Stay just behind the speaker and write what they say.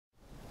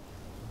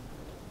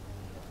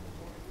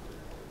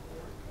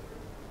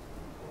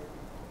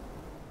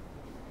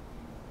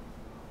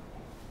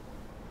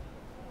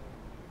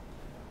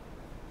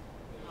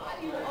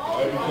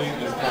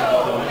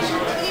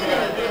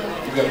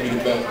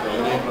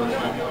Anyway,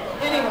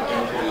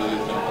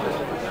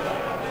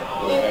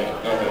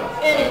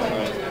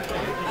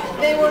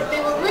 they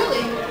were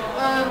really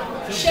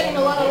shedding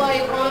a lot of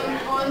light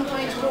on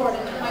Heinz Ward,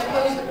 and I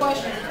posed the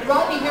question.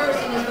 Rodney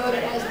Harrison is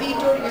voted as the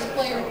dirtiest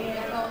player in the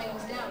NFL,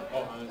 hands down.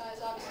 The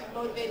guy's obviously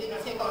motivated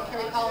to take on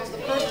Kerry Collins. The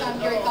first time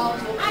Kerry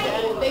Collins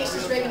will face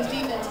this Ravens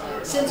defense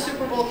since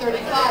Super Bowl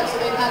 35, so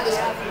they've had this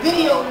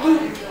video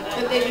loop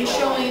that they've been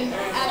showing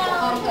at the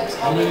complex.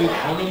 How many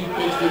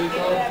picks did he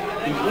throw?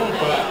 He threw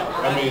 5.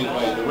 I mean,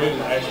 like, the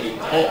Ravens actually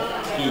caught,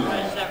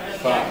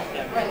 5.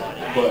 Right.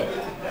 But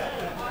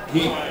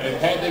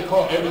had they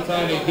caught every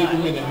time they hit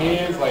him in the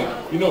hands, like,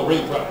 you know,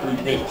 Ray dropped 3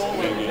 picks in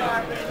that game.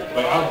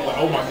 Like, I was like,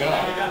 oh my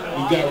God,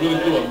 you got really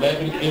threw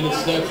 11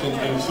 interceptions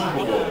in the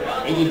Super Bowl,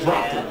 and just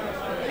dropped him.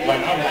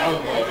 Like, I was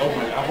like, oh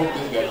my God, I hope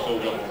this guy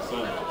shows up on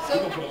Sunday. So,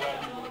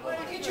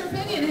 get your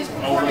opinion, his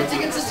performance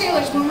against the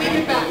Steelers when we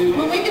get back.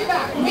 When we get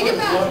back. When we get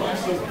back,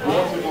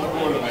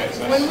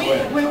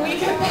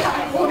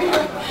 we'll be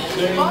back.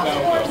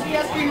 Baltimore's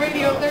ESPN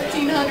Radio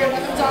 1300,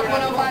 FM Talk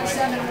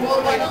 1057,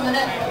 worldwide on the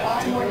net,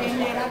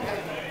 BaltimoreGameDay.com.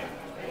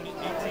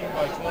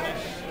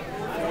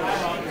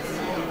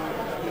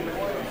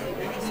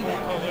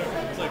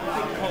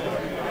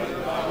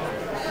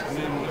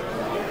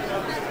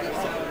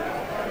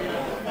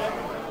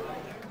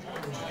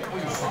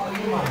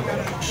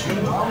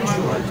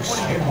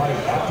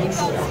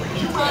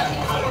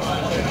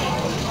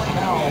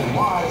 Now,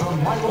 live from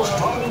Michael's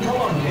Club in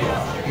Columbia,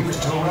 here's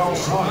Terell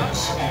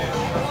Suggs.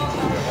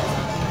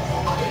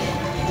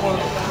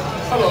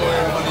 Hello,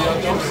 everybody.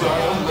 I'm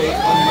sorry, I'm late. I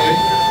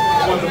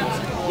want to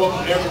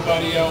welcome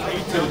everybody out to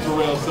the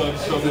Terell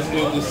Suggs Show. This is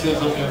the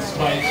Sizzle and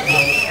Spice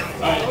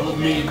Show. All right, with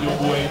me and your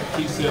boy,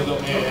 Keith Sizzle,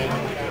 and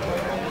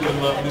your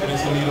lovely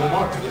Miss Anita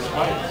Marks, the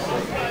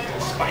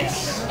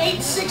Spice.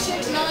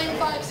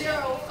 866-950-5225.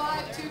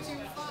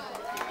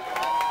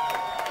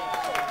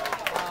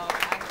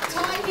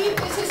 Todd Heap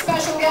is his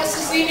special guest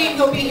this evening.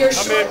 He'll be here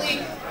shortly.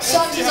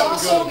 Suggs is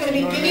also going to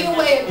be giving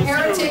away a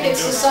pair of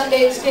tickets to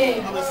Sunday's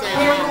game.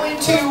 We are going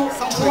to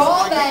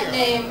draw that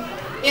name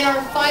in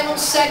our final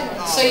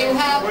segment. So you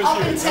have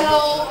up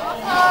until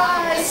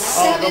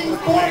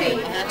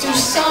 7:40 to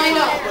sign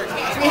up.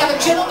 We have a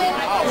gentleman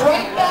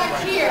right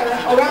back here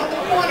around the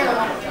corner,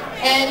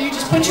 and you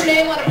just put your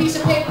name on a piece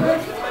of paper,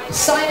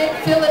 sign it,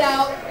 fill it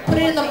out, put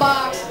it in the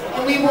box,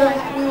 and we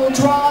will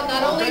draw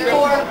not only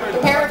for the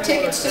pair of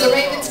tickets to the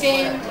Ravens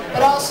game,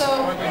 but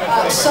also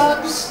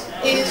Suggs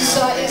is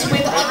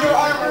with Under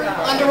Armour.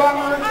 Under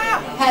Armour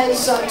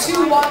has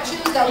 2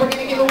 watches that we're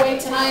going to give away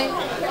tonight,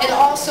 and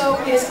also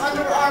his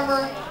Under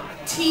Armour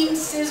Team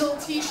Sizzle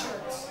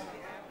t-shirts.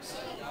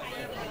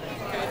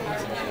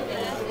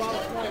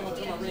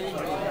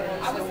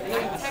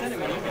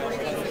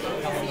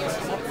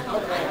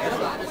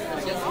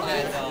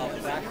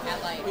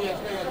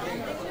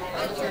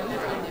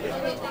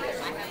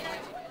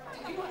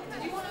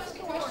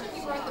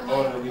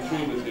 Oh, the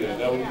retrievers here. Is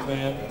that what you're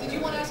saying? Did you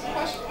want to ask a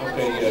question?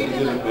 Okay, yeah,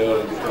 he's in the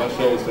building. My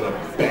show was gonna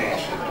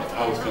bash it.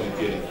 I was gonna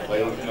get it. Like,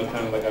 you know,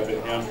 kind of like I've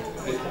been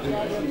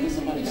Did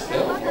somebody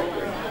sell?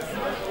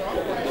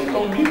 They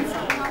on mute.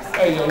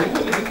 Hey, yo, he's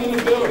in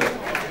the building.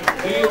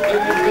 He is in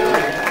the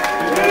building.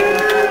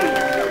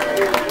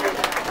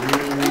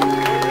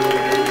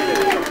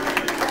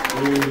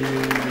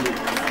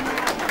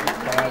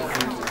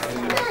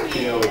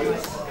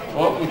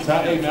 Welcome,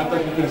 Todd. Hey, man, I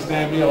thought you could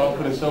stand me up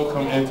for the show.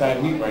 Come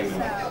anti-heat right now.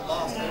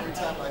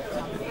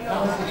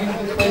 It's the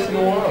easiest place in the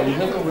world. You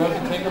look around,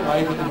 you take a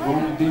right with the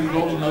group, then you go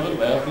to another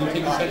left, and you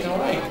take a second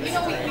right. You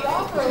know, we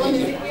offer a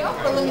limousine. We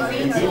offer a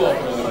limousine. We do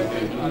offer a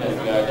limousine. You know,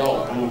 guys,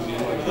 all bougie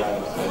and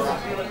guys.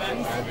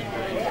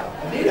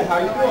 Anita, how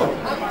you doing?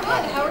 I'm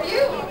good. How are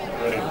you?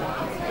 Great.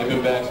 They've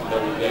been back from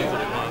Double J.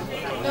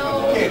 No.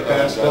 Can't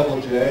pass Double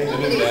J. They've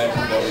been back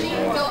from Double J.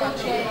 Double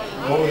J.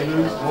 More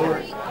news, more.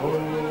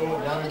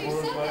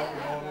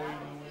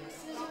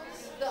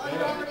 The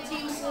Under Armour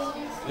Team Sizzles.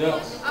 Yeah.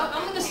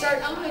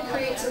 I'm gonna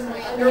create some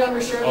Under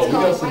Armour shirts. Oh, we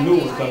got some new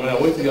ones coming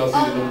out. Wait till y'all see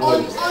the new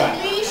boys.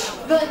 Unleash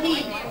the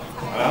Heat.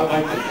 I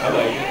like it.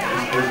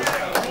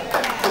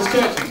 It's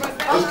catchy.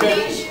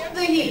 Unleash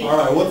the Heat. All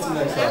right, what's the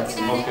next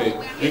item? Okay.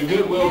 The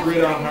Goodwill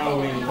Gridiron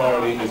Halloween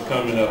party is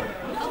coming up.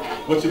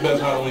 What's your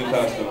best Halloween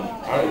costume? I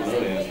already know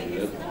the answer to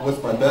this.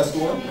 What's my best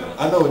one?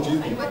 I know what you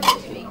think.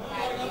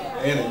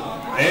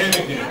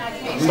 Anakin.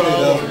 Star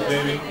Wars,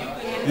 baby.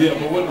 Yeah,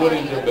 but what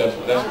is your best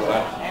one? That's what I.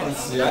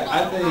 Let's see.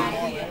 I think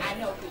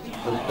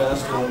the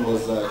best one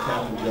was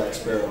Captain Jack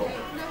Sparrow.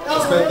 I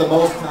spent the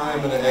most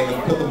time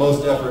and put the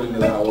most effort into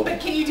that one. But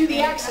can you do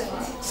the accent?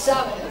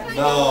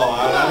 No,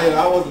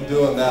 I wasn't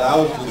doing that. I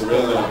was just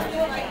really.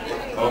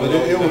 But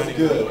it was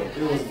good.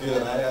 It was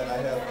good. I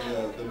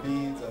had the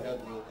beads. I had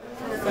the.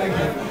 Thank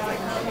you.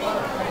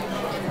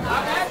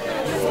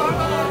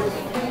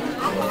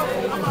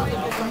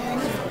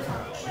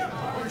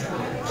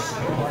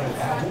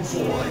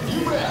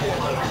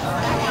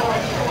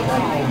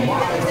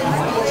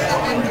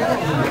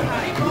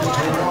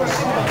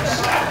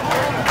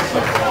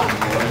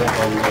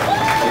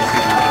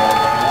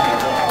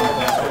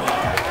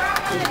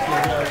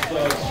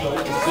 Terell Suggs show,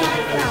 the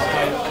Sizzle and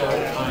Spice show.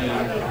 I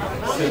am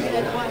Sizzle,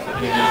 and Spice.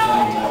 Yeah,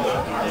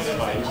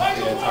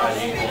 Todd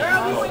Heap, and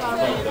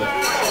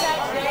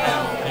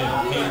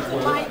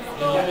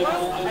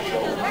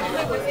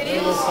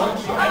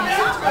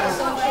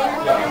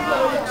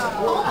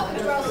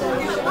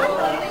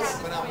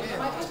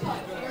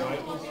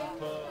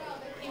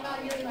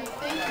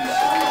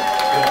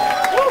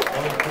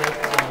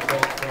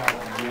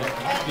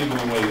giving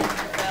away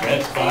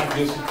Red Spot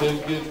gift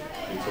certificate,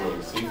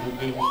 Victoria's Secret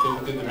gift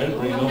certificate, and they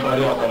bring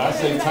nobody out. But I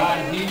say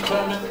Todd Heap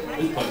coming,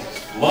 this place is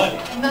flooded.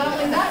 Not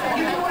only that,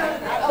 you're giving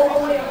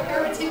away a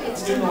pair of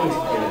tickets to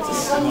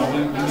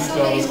Sunday's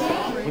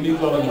game. We need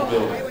y'all in the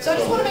building. So I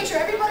just want to make sure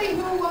everybody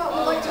who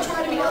would like to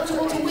try to be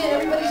eligible to win,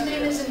 everybody's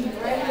name is in here,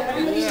 right?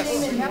 Everybody's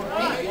name in here,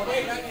 right?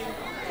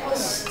 Oh,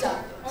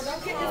 stop.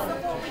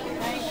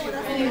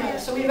 Anyway,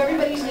 so we have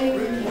everybody's name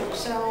in here.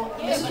 So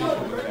this is what.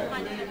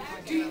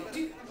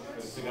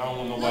 I don't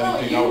want nobody to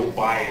think I was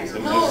biased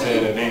and just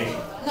said a name.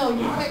 No,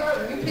 you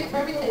pick for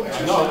everything.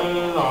 No,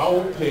 I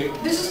will pick.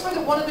 This is for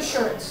one of the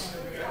shirts.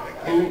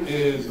 Who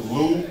is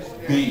Lou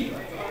B?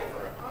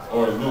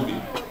 Or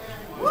Louie?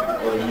 Or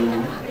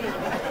Lou?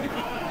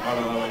 I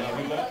don't know.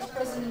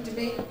 President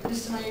debate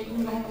this tonight. You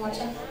can go home and watch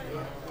that?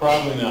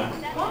 Probably not.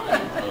 Why?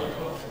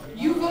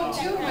 You vote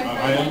too, my friend.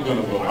 I am going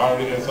to vote.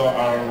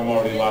 I'm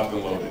already locked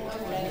and loaded.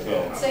 So,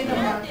 say no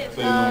more.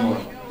 Say no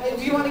more.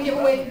 Do you want to give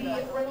away the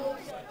Reynolds?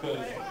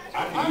 I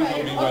can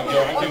usually be like, yo,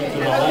 I give it to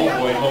my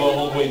homeboy. My little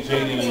homeboy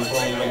Jaden, and he's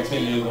only like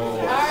 10 years old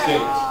or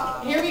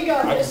 6. Here we go. I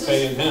can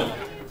say it's him.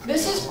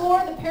 This is for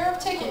the pair of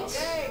tickets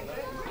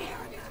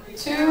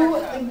to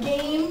the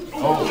game.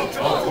 Oh,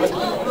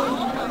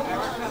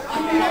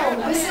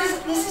 No, this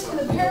is for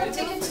the pair of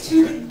tickets to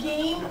the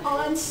game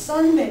on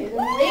Sunday. The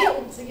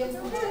Ravens against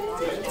the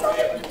Tennessee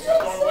Titans.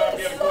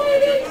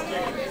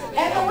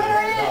 And the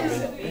winner is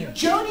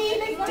Jody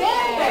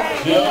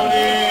McDaniel.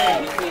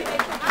 Jody,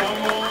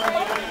 come on.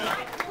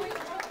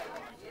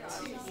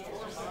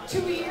 2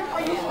 years?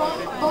 Are you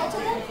from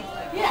Baltimore?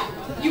 Yeah,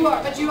 you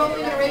are. But you've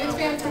only been a Ravens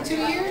fan for 2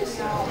 years?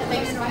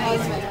 Thanks to my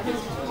husband, who's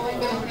only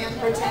been a fan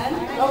for 10.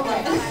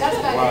 Okay, that's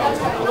better. That's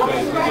better. Well,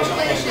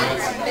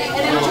 congratulations. And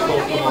enjoy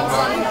the game on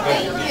Sunday.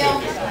 Thank you.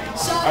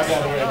 So,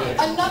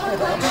 another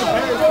great show,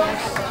 of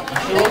course.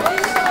 Thank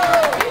you.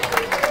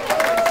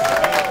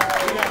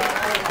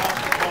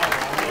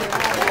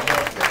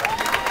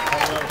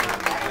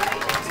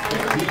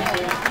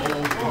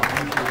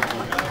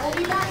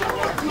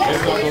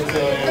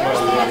 Thursday,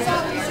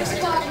 6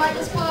 o'clock,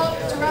 Michael's Pub,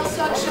 Terell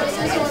Suggs shows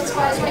Sizzle and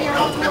Spice right here on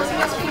Baltimore's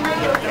ESP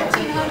Radio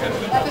 1300,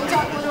 FM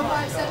Talk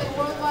 1057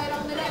 worldwide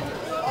on the net.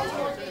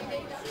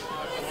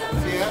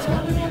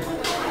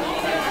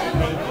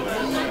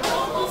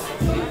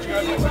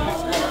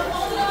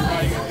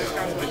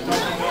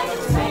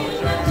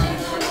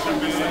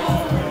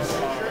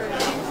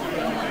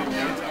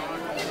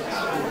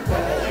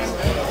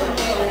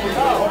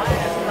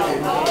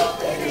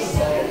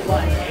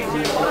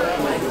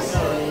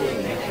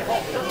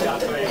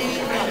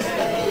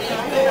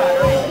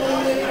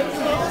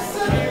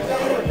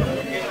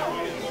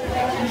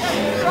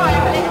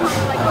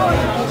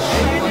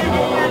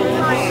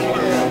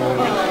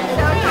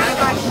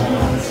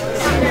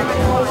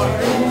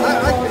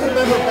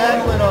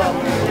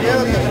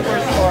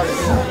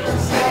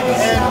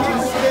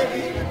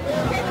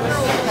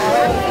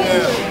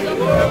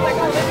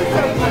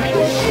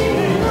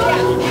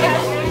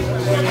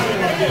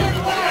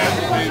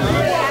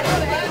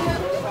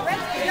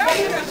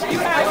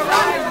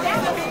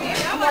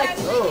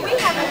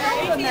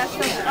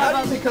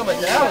 I've become a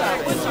Dallas